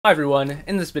Hi everyone,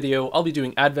 in this video I'll be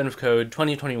doing Advent of Code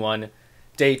 2021,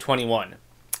 Day 21.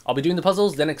 I'll be doing the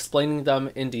puzzles, then explaining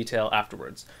them in detail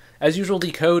afterwards. As usual,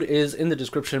 the code is in the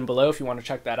description below if you want to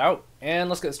check that out, and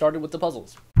let's get started with the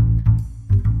puzzles.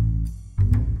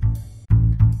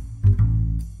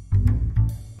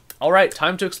 Alright,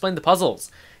 time to explain the puzzles.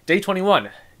 Day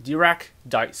 21, Dirac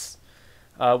Dice.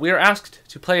 We are asked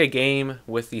to play a game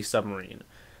with the submarine.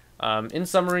 In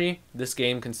summary, this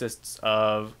game consists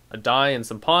of a die and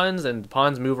some pawns, and the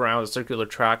pawns move around a circular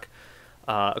track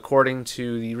according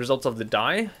to the results of the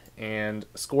die, and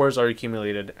scores are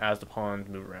accumulated as the pawns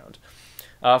move around.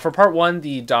 For part one,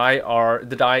 the die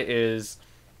is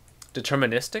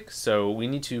deterministic, so we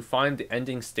need to find the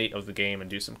ending state of the game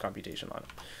and do some computation on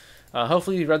it.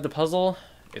 Hopefully you read the puzzle.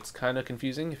 It's kind of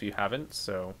confusing if you haven't,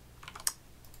 so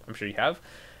I'm sure you have.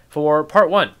 For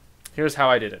part one, here's how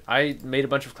I did it. I made a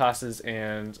bunch of classes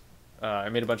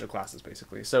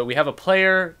basically. So we have a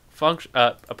player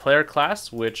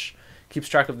class which keeps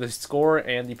track of the score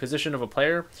and the position of a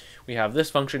player. We have this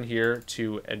function here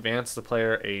to advance the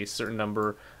player a certain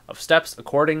number of steps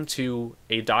according to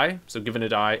a die. So given a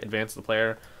die, advance the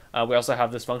player. We also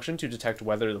have this function to detect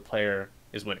whether the player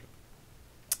is winning.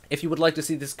 If you would like to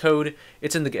see this code,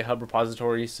 it's in the GitHub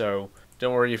repository, so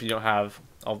don't worry if you don't have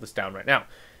all this down right now.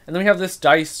 And then we have this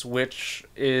dice, which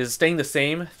is staying the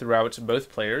same throughout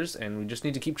both players, and we just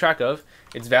need to keep track of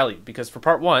its value, because for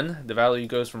part one, the value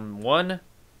goes from 1,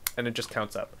 and it just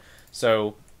counts up.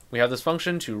 So we have this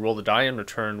function to roll the die and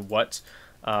return what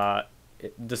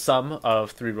the sum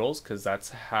of 3 rolls, because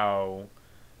that's how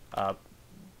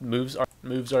moves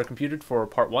are computed for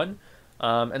part one.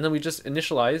 And then we just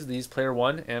initialize these player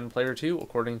 1 and player 2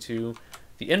 according to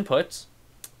the inputs.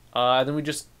 Then we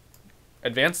just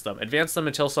advance them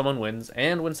until someone wins,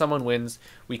 and when someone wins,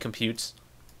 we compute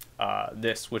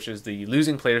this, which is the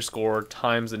losing player score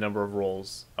times the number of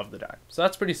rolls of the die. So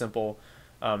that's pretty simple.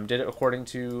 Did it according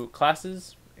to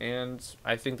classes, and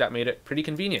I think that made it pretty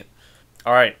convenient.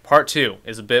 Alright, part 2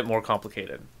 is a bit more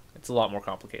complicated. It's a lot more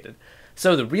complicated.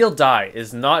 So the real die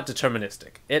is not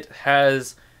deterministic. It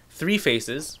has 3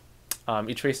 faces.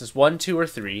 Each face is 1, 2, or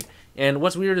 3, and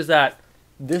what's weird is that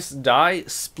this die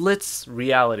splits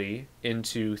reality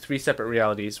into 3 separate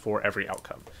realities for every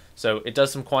outcome. So it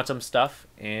does some quantum stuff,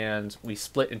 and we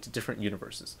split into different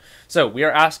universes. So we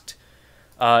are asked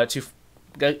to,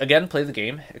 again, play the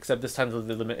game, except this time the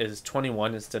limit is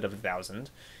 21 instead of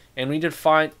 1,000. And we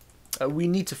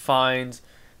need to find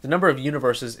the number of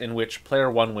universes in which player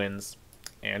 1 wins,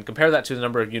 and compare that to the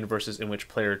number of universes in which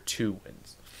player 2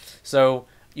 wins. So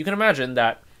you can imagine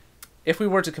that if we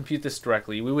were to compute this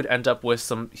directly, we would end up with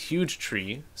some huge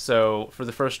tree. So for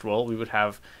the first roll, we would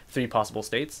have 3 possible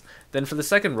states. Then for the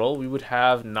second roll, we would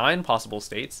have 9 possible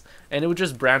states, and it would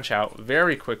just branch out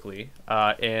very quickly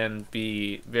and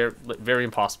be very, very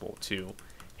impossible to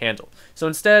handle. So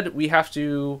instead, we have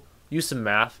to use some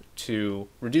math to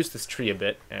reduce this tree a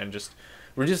bit and just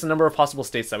reduce the number of possible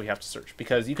states that we have to search,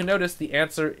 because you can notice the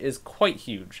answer is quite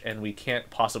huge, and we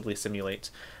can't possibly simulate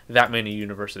that many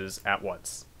universes at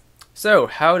once. So,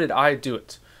 how did I do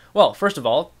it? Well, first of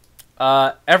all,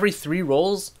 every 3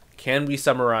 rolls can be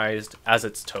summarized as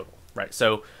its total, right?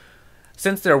 So,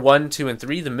 since they're 1, 2, and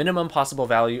 3, the minimum possible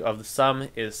value of the sum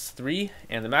is 3,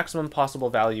 and the maximum possible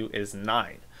value is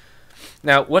 9.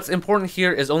 Now, what's important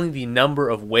here is only the number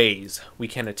of ways we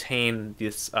can attain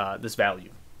this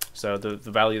value. So, the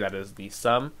value that is the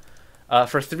sum.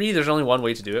 For 3, there's only one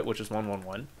way to do it, which is 1, 1,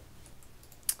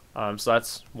 1. So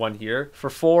that's 1 here. For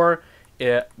 4,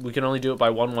 we can only do it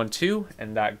by 1, 1, 2,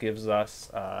 and that gives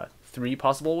us 3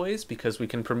 possible ways, because we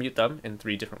can permute them in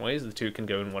 3 different ways. The 2 can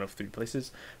go in one of 3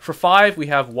 places. For 5, we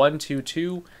have 1, 2,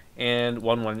 2, and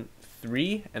 1, 1,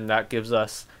 3, and that gives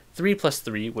us 3 plus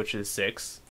 3, which is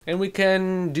 6. And we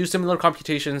can do similar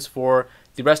computations for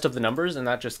the rest of the numbers, and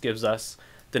that just gives us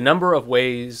the number of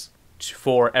ways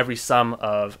for every sum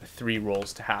of 3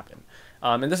 rolls to happen.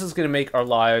 And this is going to make our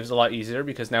lives a lot easier,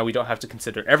 because now we don't have to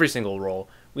consider every single roll.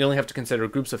 We only have to consider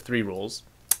groups of 3 rolls,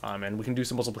 and we can do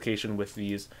some multiplication with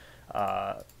these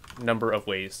number of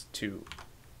ways to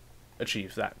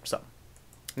achieve that sum.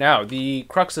 Now, the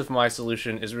crux of my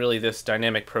solution is really this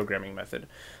dynamic programming method.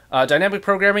 Dynamic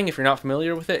programming, if you're not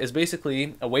familiar with it, is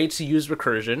basically a way to use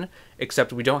recursion,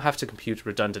 except we don't have to compute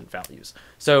redundant values.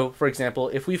 So, for example,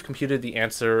 if we've computed the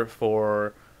answer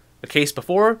for a case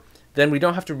before, then we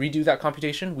don't have to redo that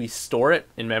computation. We store it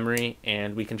in memory,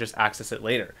 and we can just access it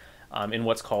later in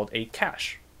what's called a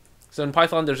cache. So in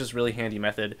Python, there's this really handy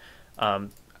method,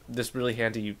 this really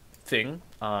handy thing.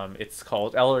 It's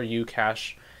called LRU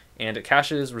cache, and it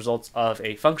caches results of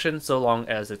a function so long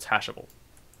as it's hashable.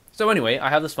 So anyway, I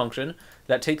have this function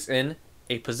that takes in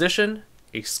a position,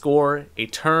 a score, a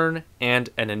turn, and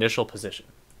an initial position.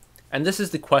 And this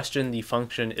is the question the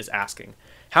function is asking.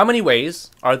 How many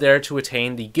ways are there to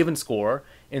attain the given score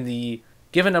in the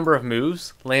given number of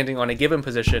moves landing on a given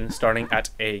position starting at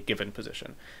a given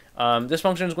position? This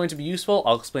function is going to be useful.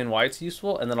 I'll explain why it's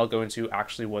useful, and then I'll go into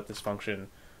actually what this function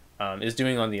is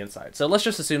doing on the inside. So let's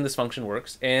just assume this function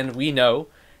works, and we know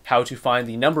how to find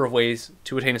the number of ways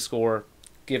to attain a score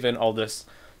given all this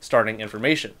starting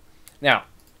information. Now,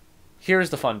 here's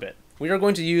the fun bit. We are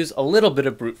going to use a little bit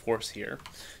of brute force here.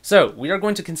 So we are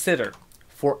going to consider,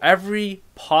 for every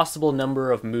possible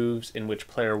number of moves in which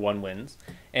player 1 wins,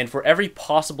 and for every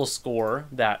possible score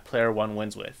that player 1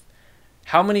 wins with,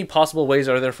 how many possible ways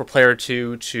are there for player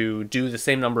 2 to do the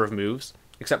same number of moves,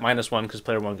 except -1 because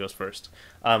player 1 goes first,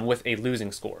 with a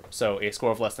losing score, so a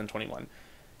score of less than 21.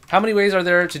 How many ways are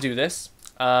there to do this?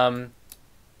 And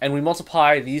we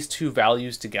multiply these two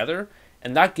values together,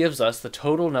 and that gives us the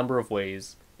total number of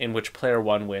ways in which player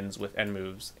 1 wins with n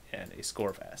moves and a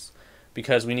score of s.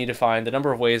 Because we need to find the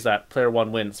number of ways that player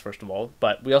 1 wins, first of all,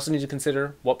 but we also need to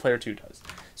consider what player 2 does.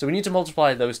 So we need to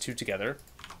multiply those two together,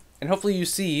 and hopefully you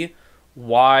see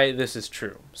why this is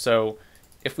true. So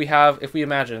if we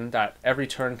imagine that every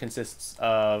turn consists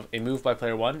of a move by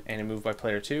player 1 and a move by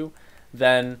player 2,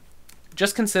 then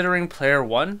just considering player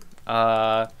 1,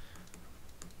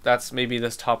 that's maybe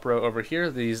this top row over here,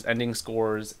 these ending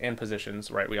scores and positions,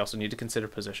 right? We also need to consider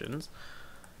positions.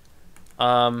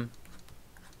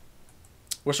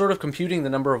 We're sort of computing the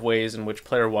number of ways in which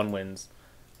player 1 wins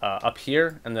up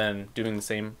here, and then doing the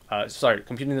same,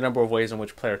 computing the number of ways in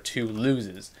which player 2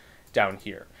 loses down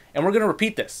here. And we're going to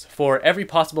repeat this for every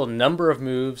possible number of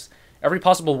moves, every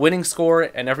possible winning score,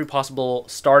 and every possible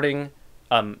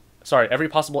every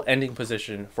possible ending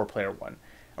position for player 1.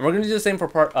 And we're going to do the same for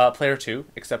player 2,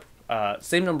 except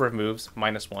same number of moves,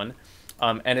 -1,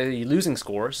 and a losing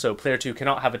score, so player 2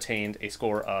 cannot have attained a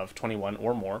score of 21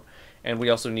 or more, and we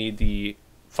also need the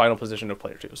final position of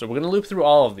player 2. So we're going to loop through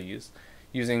all of these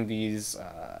using these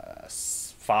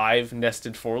 5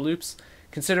 nested for loops,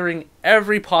 considering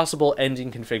every possible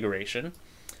ending configuration,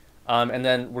 and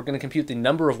then we're going to compute the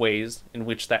number of ways in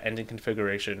which that ending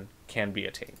configuration can be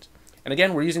attained. And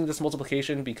again, we're using this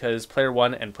multiplication because player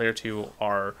 1 and player 2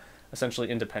 are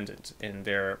essentially independent in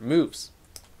their moves.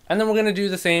 And then we're going to do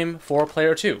the same for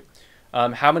player 2.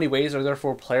 How many ways are there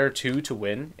for player 2 to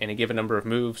win in a given number of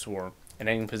moves, or an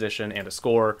ending position and a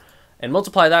score, and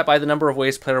multiply that by the number of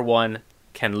ways player 1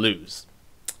 can lose.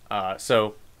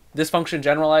 So this function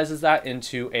generalizes that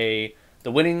into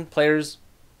the winning player's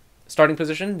starting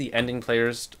position, the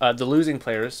losing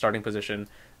player's starting position,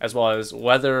 as well as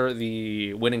whether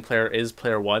the winning player is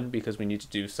player 1, because we need to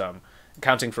do some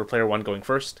accounting for player 1 going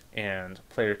first and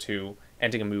player 2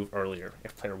 ending a move earlier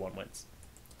if player 1 wins.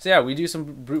 So yeah, we do some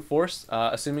brute force,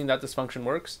 assuming that this function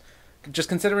works, just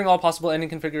considering all possible ending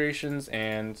configurations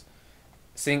and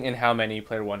seeing in how many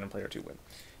player 1 and player 2 win.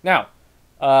 Now,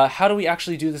 how do we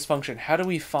actually do this function? How do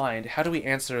we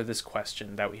answer this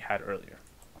question that we had earlier?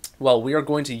 Well, we are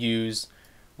going to use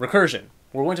recursion.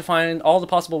 We're going to find all the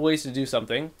possible ways to do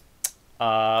something,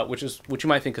 which you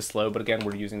might think is slow, but again,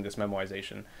 we're using this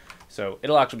memoization, so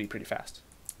it'll actually be pretty fast.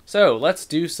 So let's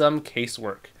do some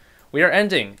casework. We are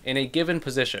ending in a given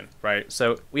position, right?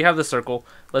 So we have the circle.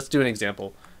 Let's do an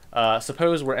example.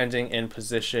 Suppose we're ending in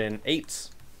position 8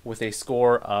 with a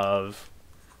score of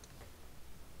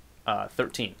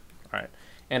 13, all right?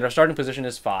 And our starting position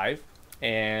is 5,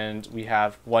 and we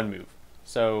have 1 move.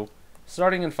 So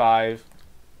starting in 5,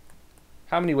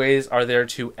 how many ways are there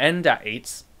to end at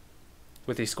 8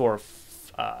 with a score of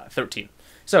 13?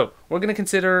 So we're going to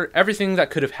consider everything that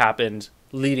could have happened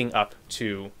leading up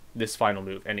to this final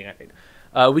move ending at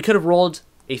 8. We could have rolled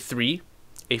a 3,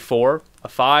 a 4, a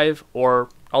 5, or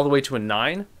all the way to a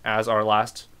 9 as our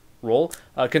last roll,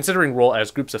 considering roll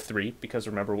as groups of 3, because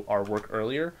remember our work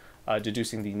earlier,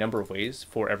 deducing the number of ways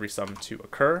for every sum to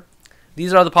occur.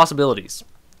 These are the possibilities.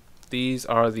 These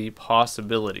are the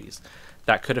possibilities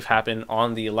that could have happened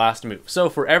on the last move. So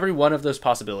for every one of those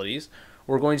possibilities,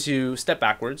 we're going to step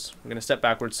backwards. We're going to step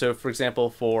backwards. So for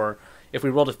example, if we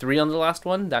rolled a 3 on the last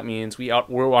one, that means we're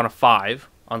on a 5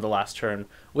 on the last turn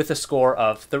with a score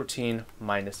of 13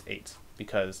 minus 8,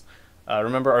 because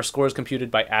remember our score is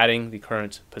computed by adding the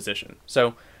current position.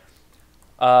 So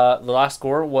the last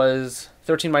score was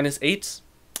 13 minus 8.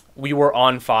 We were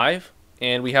on 5,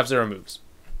 and we have 0 moves.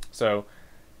 So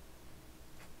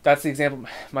that's the example.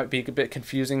 Might be a bit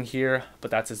confusing here,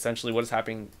 but that's essentially what is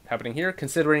happening here,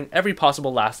 considering every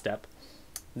possible last step.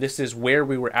 This is where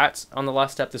we were at on the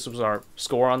last step. This was our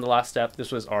score on the last step.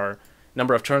 This was our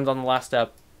number of turns on the last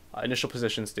step. Initial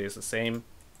position stays the same.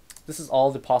 this is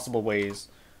all the possible ways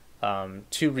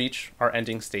to reach our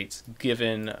ending states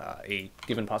given a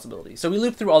given possibility. So we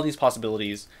loop through all these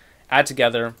possibilities, add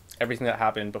together everything that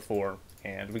happened before,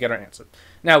 and we get our answer.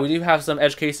 Now we do have some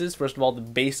edge cases. First of all, the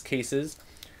base cases,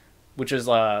 which is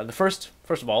the first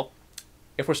of all,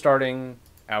 if we're starting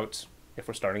out,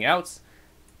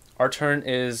 our turn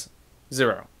is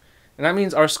 0. And that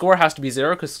means our score has to be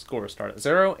 0 because scores start at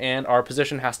 0, and our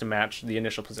position has to match the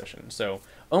initial position. So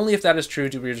only if that is true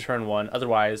do we return 1.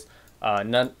 Otherwise,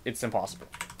 it's impossible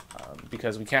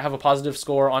because we can't have a positive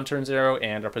score on turn 0,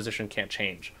 and our position can't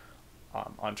change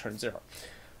on turn 0.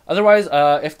 Otherwise,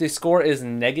 if the score is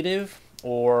negative,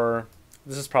 or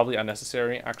this is probably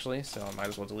unnecessary actually, so I might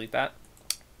as well delete that.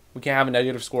 We can't have a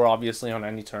negative score obviously on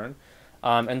any turn.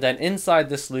 And then inside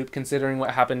this loop, considering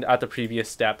what happened at the previous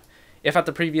step, if at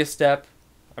the previous step,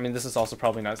 I mean, this is also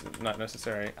probably not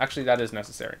necessary. Actually, that is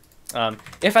necessary.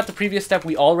 If at the previous step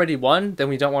we already won, then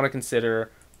we don't want to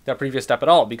consider that previous step at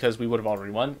all because we would have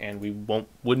already won and we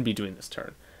wouldn't be doing this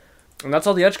turn. And that's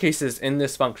all the edge cases in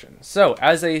this function. So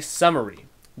as a summary,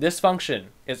 this function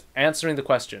is answering the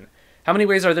question, how many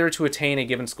ways are there to attain a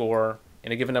given score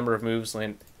in a given number of moves,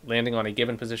 landing on a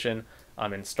given position,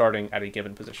 and starting at a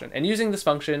given position. And using this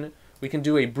function, we can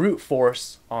do a brute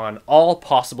force on all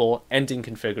possible ending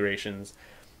configurations,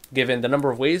 given the number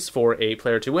of ways for a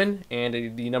player to win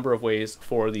and the number of ways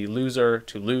for the loser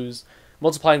to lose,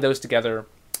 multiplying those together,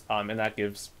 and that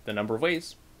gives the number of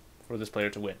ways for this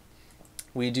player to win.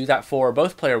 We do that for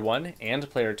both player 1 and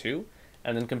player 2,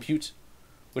 and then compute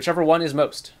whichever one is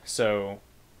most. So,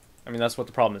 I mean, that's what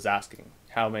the problem is asking.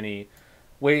 How many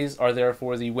ways are there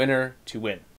for the winner to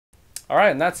win?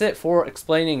 Alright, and that's it for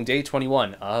explaining day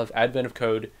 21 of Advent of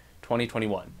Code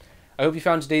 2021. I hope you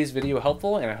found today's video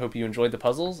helpful, and I hope you enjoyed the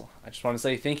puzzles. I just want to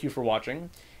say thank you for watching.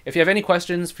 If you have any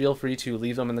questions, feel free to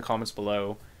leave them in the comments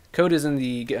below. Code is in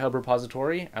the GitHub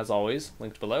repository, as always,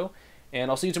 linked below. And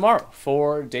I'll see you tomorrow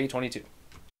for day 22.